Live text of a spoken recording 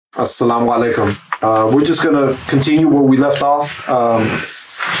Assalamu alaikum. We're just going to continue where we left off.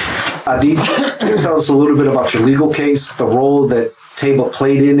 Adib, tell us a little bit about your legal case, the role that Taba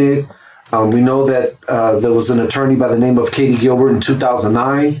played in it. We know that there was an attorney by the name of Katie Gilbert in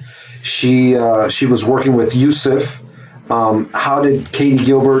 2009. She was working with Yusuf. How did Katie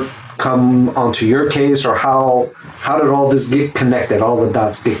Gilbert come onto your case, or how did all this get connected, all the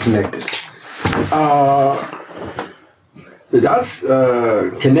dots get connected? The dots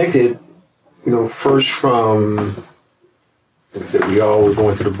connected, first from, like I said, we all were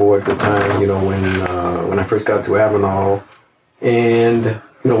going to the board at the time, when I first got to Avenal, and,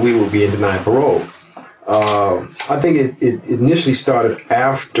 we were being denied parole. I think it initially started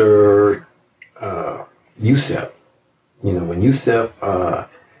after Yusuf. When Yusuf,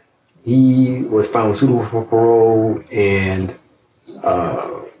 he was found suitable for parole, and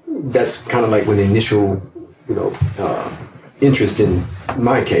that's kind of like when the initial, interest in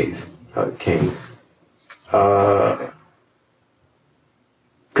my case came. Because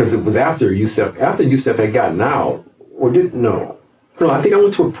it was after Yusuf had gotten out, or didn't know. No, I think I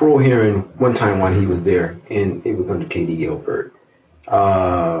went to a parole hearing one time while he was there, and it was under Katie Gilbert.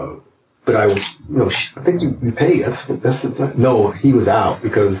 But I think you paid. No, he was out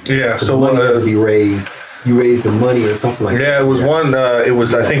because the money had to be raised. You raised the money or something like that. Yeah, it was one. It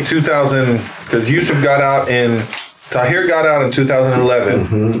was I think 2000 because Yusuf got out in. Tahir got out in 2011.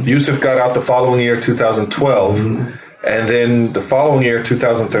 Mm-hmm. Yusuf got out the following year, 2012, and then the following year,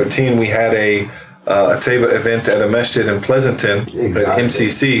 2013, we had a Taba event at a masjid in Pleasanton, at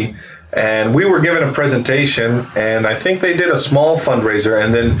MCC. And we were given a presentation, and I think they did a small fundraiser.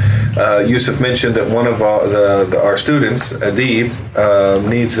 And then Yusuf mentioned that one of our students, Adib,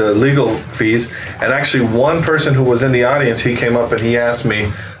 needs legal fees. And actually, one person who was in the audience, he came up and he asked me,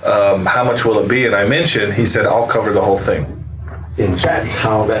 "How much will it be?" And I mentioned, he said, "I'll cover the whole thing." And that's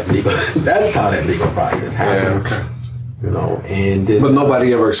how that legal process happened. Yeah, okay. But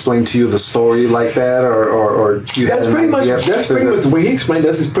nobody ever explained to you the story like that, or you that's pretty much the way he explained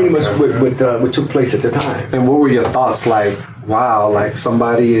this is pretty much what took place at the time. And what were your thoughts like? Wow, like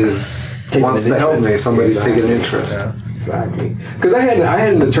somebody wants to help me. Somebody's taking an interest. Yeah. Exactly. Because I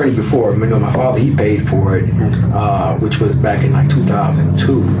had an attorney before. My father, he paid for it, which was back in like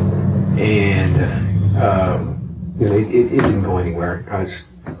 2002, and it didn't go anywhere. I just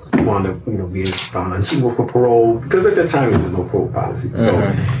wanted to being found unsuitable for parole, because at that time there was no parole policy, so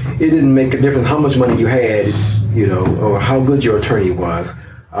it didn't make a difference how much money you had, or how good your attorney was.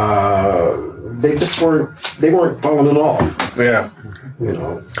 They just weren't following the law. Yeah.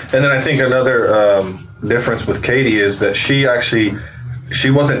 And then I think another difference with Katie is that she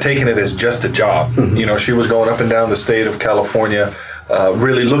wasn't taking it as just a job. Mm-hmm. She was going up and down the state of California,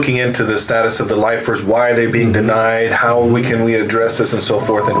 really looking into the status of the lifers, why are they being denied, how can we address this, and so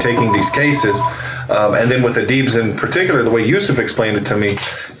forth, and taking these cases. And then with Adib's in particular, the way Yusuf explained it to me,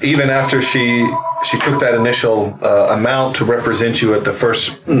 even after she took that initial amount to represent you at the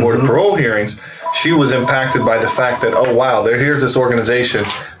first board of parole hearings, she was impacted by the fact that, oh wow, here's this organization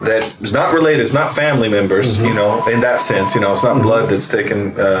that is not related, it's not family members, in that sense, it's not blood that's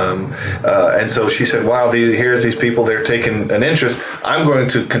taken, and so she said, wow, here's these people, they're taking an interest. I'm going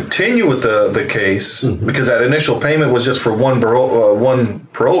to continue with the case, because that initial payment was just for one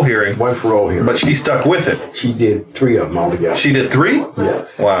parole hearing. One parole hearing. But she stuck with it. She did 3 of them altogether. She did 3?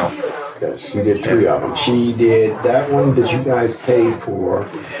 Yes. Wow. Yes, she did 3 of them. She did that one that you guys paid for,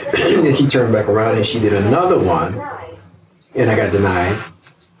 and then she turned back around and she did another one, and I got denied.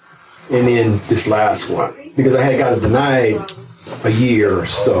 And then this last one, because I had gotten denied a year or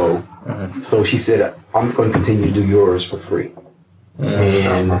so, so she said, I'm going to continue to do yours for free.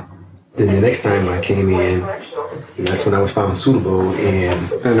 And then the next time I came in, that's when I was found suitable.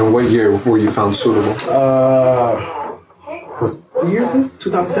 And in what year were you found suitable? What year is this?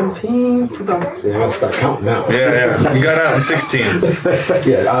 2017? 2016? I gotta start counting now. Yeah. You got out in 16.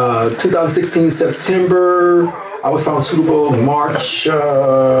 2016, September. I was found suitable March,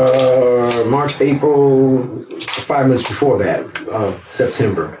 April, 5 months before that,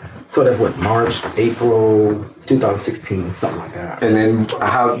 September. So that's what, March, April, 2016, something like that. And then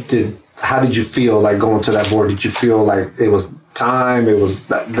how did you feel like going to that board? Did you feel like it was time? It was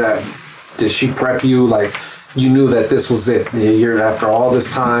that did she prep you like you knew that this was it? You're after all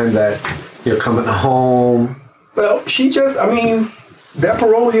this time that you're coming home. Well, that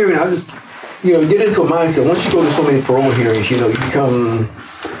parole hearing, I just, get into a mindset. Once you go to so many parole hearings, you become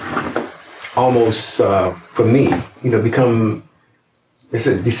almost, for me, become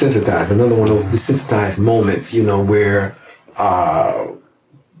desensitized. Another one of those desensitized moments, where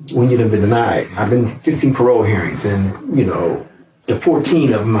when you've been denied. I've been 15 parole hearings, and, the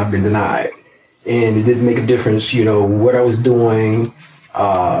 14 of them I've been denied. And it didn't make a difference, what I was doing,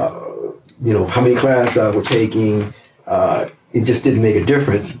 how many classes I was taking. It just didn't make a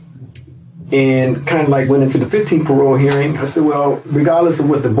difference. And kind of like went into the 15th parole hearing. I said, well, regardless of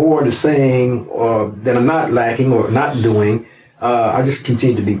what the board is saying or that I'm not lacking or not doing, I just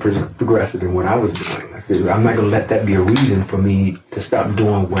continue to be progressive in what I was doing. I said, I'm not going to let that be a reason for me to stop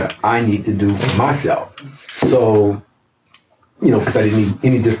doing what I need to do for myself. So, because I didn't need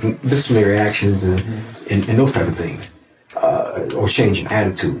any different disciplinary actions and those type of things, or change in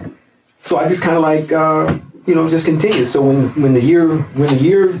attitude. So I just kind of like, just continued. So when the year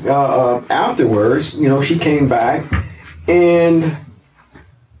afterwards, she came back, and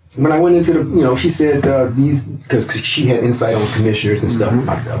when I went into the, she said these, because she had insight on commissioners and stuff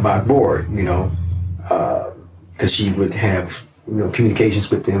about board, because she would have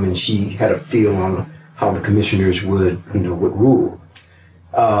communications with them, and she had a feel on how the commissioners would rule.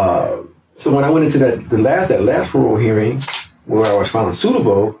 So when I went into that last parole hearing where I was found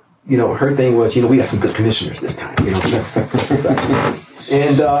suitable, her thing was, we got some good commissioners this time,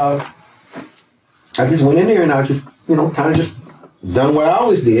 and I just went in there and I just, kind of just done what I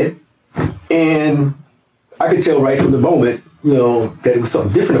always did, and I could tell right from the moment, that it was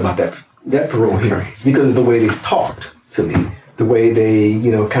something different about that parole hearing because of the way they talked to me, the way they,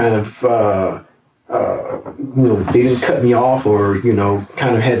 kind of. They didn't cut me off or,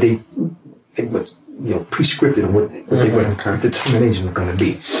 kind of had it was, prescripted on what the determination was going to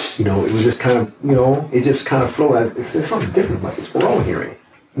be. It was just kind of, it just kind of flowed. It's something different about this parole hearing,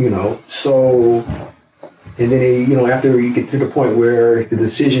 So, and then, after you get to the point where the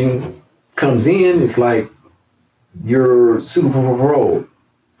decision comes in, it's like, you're suitable for parole.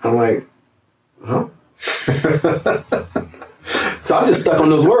 I'm like, huh? So I'm just stuck on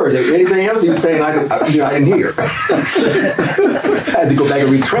those words. Anything else he was saying, I didn't hear. I had to go back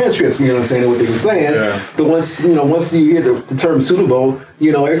and read transcripts, what they were saying. Yeah. But once you hear the term suitable,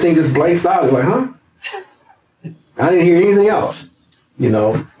 everything just blanks out. It's like, huh? I didn't hear anything else,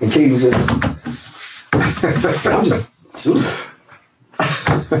 And Katie was just, I'm just suitable.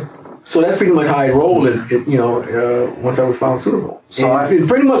 So that's pretty much how I rolled once I was found suitable. So and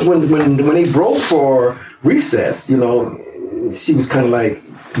pretty much when they broke for recess, she was kind of like,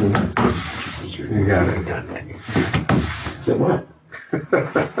 you got it. I said, what?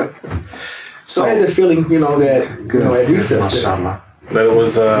 So I had the feeling, that, at recess,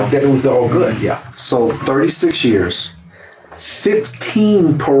 that it was all good, yeah. So 36 years,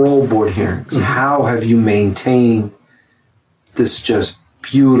 15 parole board hearings. Mm-hmm. How have you maintained this just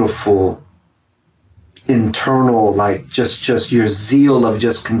beautiful internal, like just your zeal of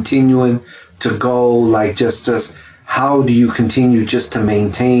just continuing to go, like just how do you continue just to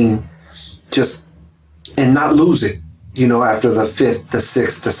maintain and not lose it, after the 5th, the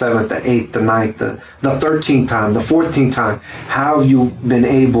 6th, the 7th, the 8th, the 9th, the 13th time, the 14th time? How have you been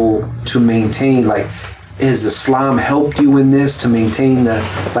able to maintain, has Islam helped you in this to maintain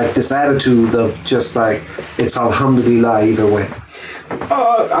this attitude of just it's alhamdulillah either way?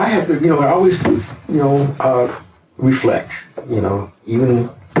 I have to, I always, reflect, even,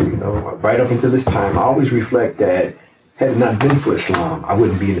 right up until this time, I always reflect that had it not been for Islam, I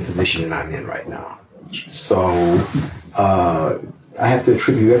wouldn't be in the position that I'm in right now. So, I have to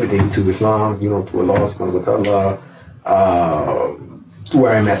attribute everything to Islam, to Allah subhanahu wa ta'ala,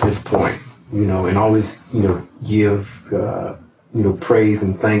 where I'm at this point, and always, give, praise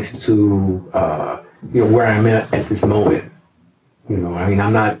and thanks to, where I'm at this moment.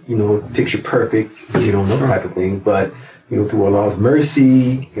 I'm not, picture perfect, those type of things, but, through Allah's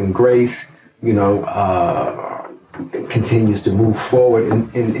mercy and grace, continues to move forward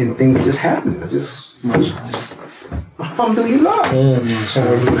and things just happen. Just alhamdulillah.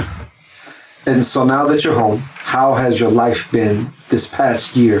 And so now that you're home, how has your life been this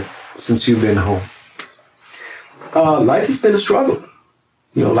past year since you've been home? Life has been a struggle.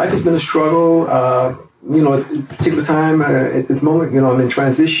 Life has been a struggle. At a particular time, at this moment, I'm in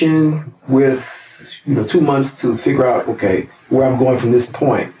transition with, 2 months to figure out, okay, where I'm going from this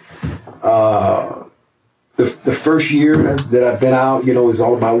point. The first year that I've been out, is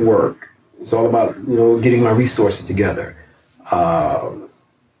all about work. It's all about, getting my resources together,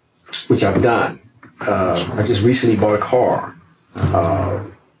 which I've done. I just recently bought a car.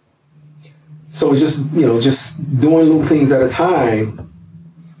 So it's just, just doing little things at a time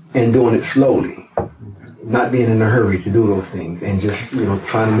and doing it slowly. Not being in a hurry to do those things and just,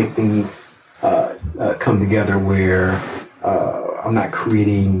 trying to make things come together where I'm not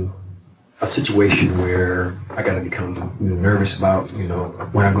creating a situation where I got to become nervous about,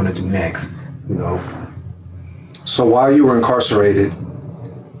 what I'm going to do next, So while you were incarcerated,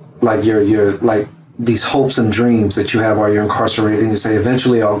 like your like these hopes and dreams that you have while you're incarcerated, and you say,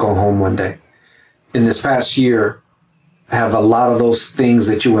 eventually I'll go home one day. In this past year, have a lot of those things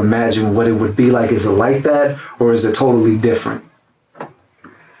that you imagine what it would be like, is it like that, or is it totally different?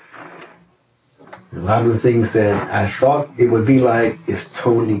 A lot of the things that I thought it would be like is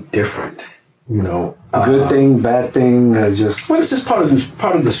totally different. You know, Good thing, bad thing, just... Well, it's just part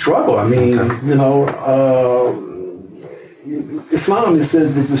of the struggle. I mean, you know, Islam is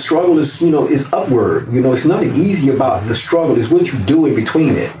that the struggle is, you know, is upward. You know, it's nothing easy about the struggle. It's what you do in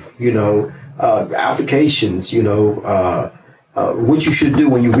between it. You know, applications. You know, what you should do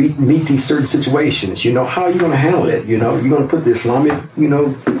when you meet these certain situations. You know, how are you going to handle it? You know, you're going to put the Islamic, you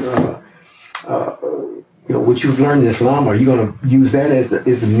know, what you've learned in Islam, are you going to use that as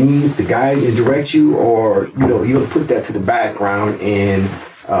the means to guide and direct you, or, you know, you're going to put that to the background and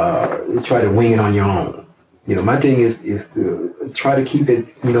try to wing it on your own? You know, my thing is to try to keep it,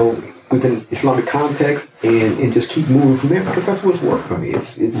 you know, within Islamic context and just keep moving from there, because that's what's worked for me.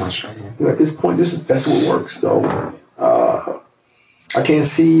 It's you know, at this point, that's what works. So I can't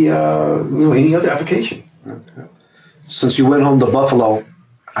see you know, any other application. Since you went home to Buffalo,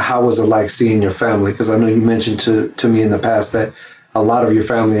 how was it like seeing your family? Because I know you mentioned to me in the past that a lot of your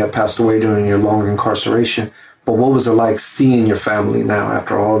family had passed away during your long incarceration. But what was it like seeing your family now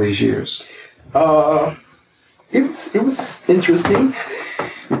after all these years? It was interesting.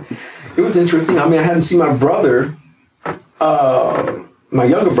 It was interesting. I mean, I hadn't seen my brother, my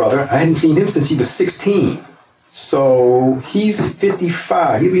younger brother. I hadn't seen him since he was 16. So he's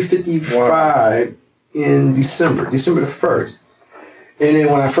 55. He'll be 55 in December the 1st. And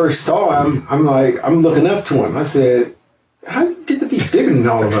then when I first saw him, I'm looking up to him. I said, how did you get to be bigger than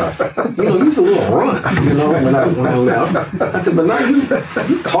all of us? You know, he's a little runt, you know, when I left. I said, but now you're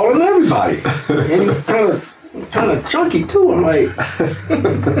taller than everybody. And he's kind of chunky too. I'm like,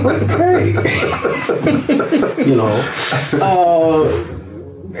 okay. You know.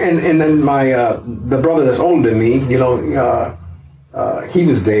 And then the brother that's older than me, you know, he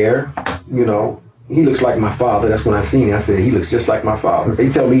was there, you know. He looks like my father. That's when I seen him. I said, he looks just like my father. They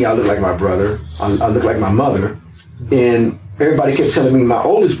tell me I look like my brother. I look like my mother. And everybody kept telling me my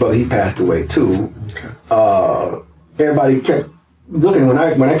oldest brother, he passed away too. Everybody kept looking. When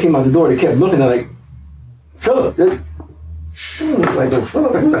I came out the door, they kept looking like, Philip. Like,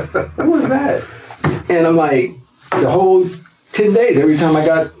 Philip, who is that? And I'm like, the whole 10 days, every time I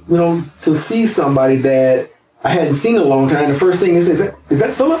got, you know, to see somebody that I hadn't seen in a long time, the first thing they say, is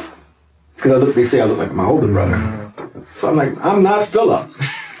that Philip? Because they say I look like my older brother. So I'm like, I'm not Philip.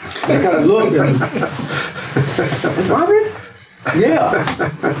 And I kind of look and Robert? Yeah.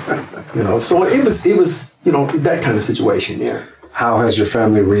 You know, so it was, you know, that kind of situation, yeah. How has your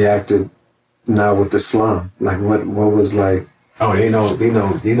family reacted now with Islam? Like what was like? Oh, they know Okay.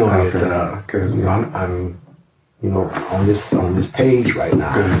 that, you know, I'm you know, on this page right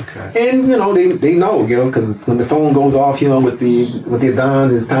now. Okay. And, you know, they know, you know, because when the phone goes off, you know, with the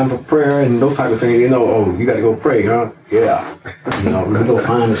adhan, it's time for prayer and those type of things, they know, oh, you got to go pray, huh? Yeah. You know, we go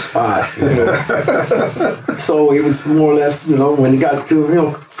find a spot. You know? So it was more or less, you know, when it got to, you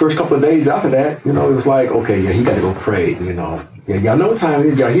know, first couple of days after that, you know, it was like, okay, yeah, he got to go pray, you know. Yeah, y'all know what time it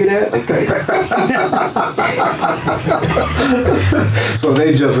is. Y'all hear that? Okay. So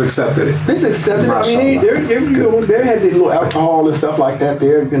they just accepted it. They just accepted it. I mean, they had their little alcohol and stuff like that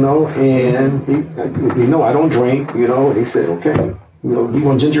there, you know, and they know I don't drink, you know. They said, okay, you know, you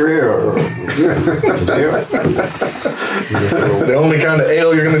want ginger ale or ginger ale? The only kind of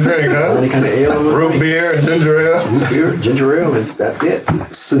ale you're going to drink, huh? The only kind of ale. Root beer and ginger ale? Root beer, ginger ale, that's it.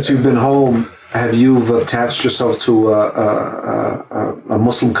 Since you've been home, have you attached yourself to a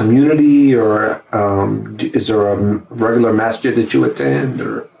Muslim community, or is there a regular masjid that you attend?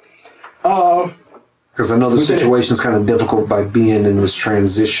 Or because I know the situation's kind of difficult by being in this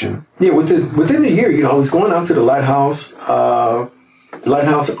transition. Yeah, within a year, you know, I was going out to the lighthouse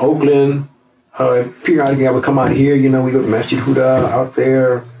in Oakland. Periodically, I would come out here. You know, we go to Masjid Huda out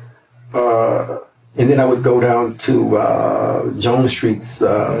there. And then I would go down to Jones Street's,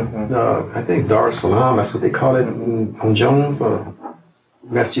 I think Dar es Salaam, that's what they call it on Jones,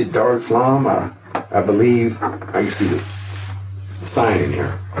 Masjid Dar es Salaam, I believe. I can see the sign in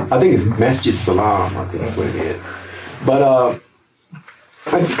here. I think it's Masjid Salam, I think that's what it is. But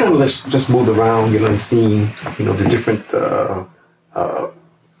I just kind of just moved around, you know, and seen, you know, the different, the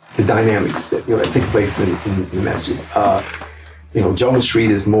dynamics that, you know, that take place in the masjid. You know, Jones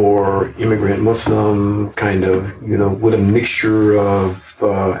Street is more immigrant Muslim kind of, you know, with a mixture of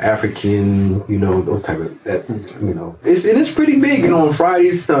African, you know, those type of that, you know. It's pretty big, you know. On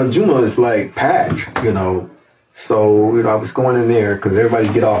Fridays, Juma is like packed, you know. So, I was going in there because everybody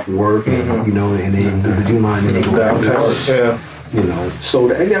get off work, and, and they do the Juma and then they go back to work. Yeah. So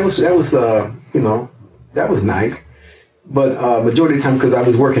that was that was nice. But majority of the time, because I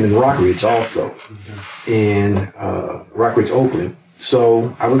was working in Rockridge also, in Rockridge, Oakland.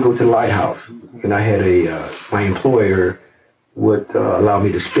 So I would go to the lighthouse, and I had my employer would allow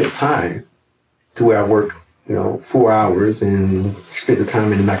me to split time to where I work, 4 hours and split the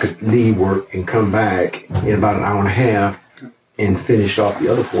time, and then I could leave work and come back in about an hour and a half and finish off the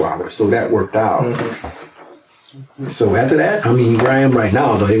other 4 hours. So that worked out. Mm-hmm. So after that, where I am right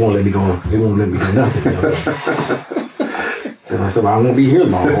now, though, they won't let me go. They won't let me do nothing. So I said, I won't be here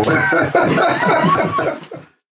long.